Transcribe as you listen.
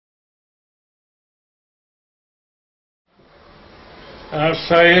આ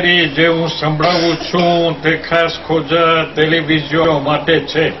શાયરી જે હું સંભળાવું છું તે ખાસ ખોજા ટેલિવિઝન માટે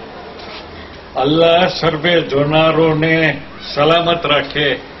છે. અલ્લાહ સર્વે જોનારોને સલામત રાખે.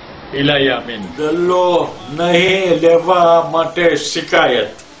 ઇલાહી આમીન. ગલ્લો નહીં લેવા માટે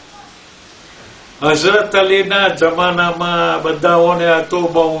શિકાયત. હઝરત અલીના જમાનામાં બધાઓને હતું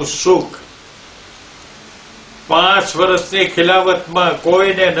બહુ સુખ. 5 વર્ષની ખિલાફતમાં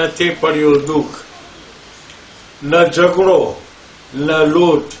કોઈને નથી પડ્યું દુઃખ. ન ઝઘડો, ન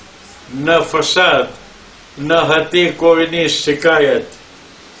લૂંટ, ન ફસાદ, ન હતી કોઈની શિકાયત.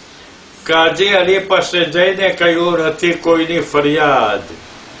 કાજી અલી પાસે જઈને કહ્યું નથી કોઈની ફરિયાદ.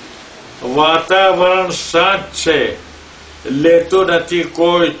 વાતાવરણ શાંત છે, લેતું નથી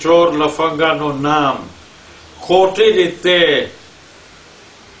કોઈ ચોર લફંગાનું નામ. ખોટી રીતે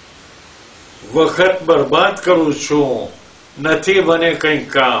વખત બરબાદ કરું છું, નથી મને કંઈ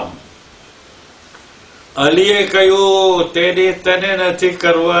કામ. અલીએ કહ્યું તેની તને નથી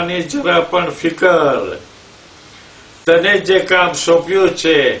કરવાની જરા પણ ફિકર. તને જે કામ સોંપ્યું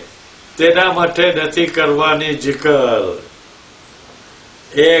છે તેના માટે નથી કરવાની જિકર.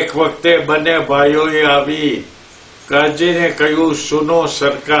 એક વખતે બંને ભાઈઓએ આવી કાજીને કહ્યું સુનો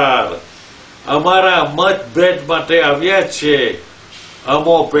સરકાર, અમારા મતભેદ માટે આવ્યા છીએ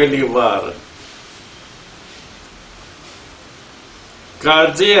અમો પહેલી વાર.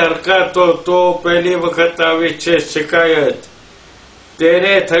 કાજી હરકાતો તો પહેલી વખત આવી છે શિકાયત.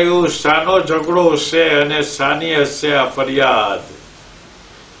 તેને થયું સાનો ઝઘડો હશે અને સાની હશે આ ફરિયાદ.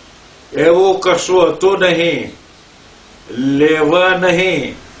 એવું કશું હતું નહીં, લેવા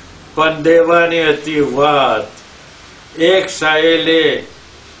નહીં પણ દેવાની હતી વાત. એક સાહેલે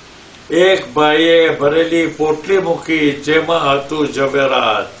એક ભાઈએ ભરેલી પોટલી મૂકી, જેમાં હતું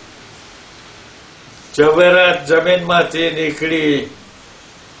ઝવેરાત. ઝવેરાત જમીનમાંથી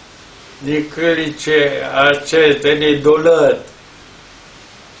નીકળી છે, આ છે તેની દોલત.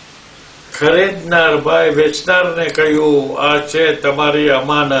 ખરીદનાર ભાઈ વેચનારને કહ્યું આ છે તમારી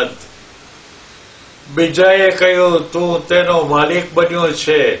અમાનત. બીજાએ કહ્યું તું તેનો માલિક બન્યો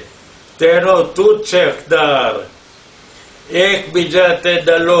છે, તેનો તું જ છે હકદાર. એકબીજા તે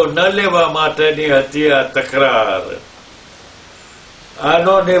દલો ન લેવા માટેની હતી આ તકરાર.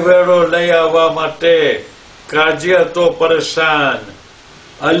 આનો નિવેડો લઈ આવવા માટે કાજી હતો પરેશાન.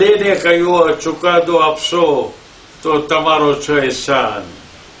 અલીને કહ્યું ચુકાદો આપશો તો તમારો છે એહસાન.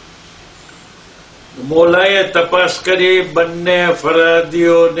 મોલાએ તપાસ કરી, બંને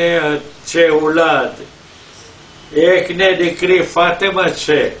ફરિયાદીઓને છે ઓલાદ. એકને દીકરી ફાતિમા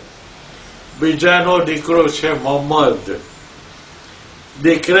છે, બીજાનો દીકરો છે મોહમ્મદ.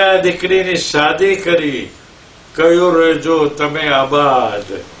 દીકરા દીકરીની શાદી કરી, કહ્યું રહેજો તમે આબાદ.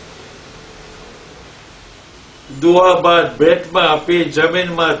 દુઆ બાદ ભેટમાં આપી,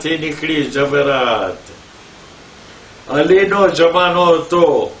 જમીનમાંથી નીકળી ઝવેરાત. અલીનો જમાનો હતો,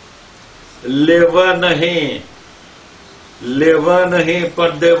 લેવા નહીં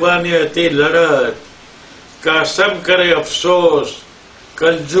પણ દેવાની હતી લડત. કાસમ કરે અફસોસ,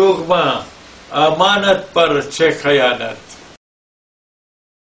 કલયુગમાં અમાનત પર છે ખયાનત.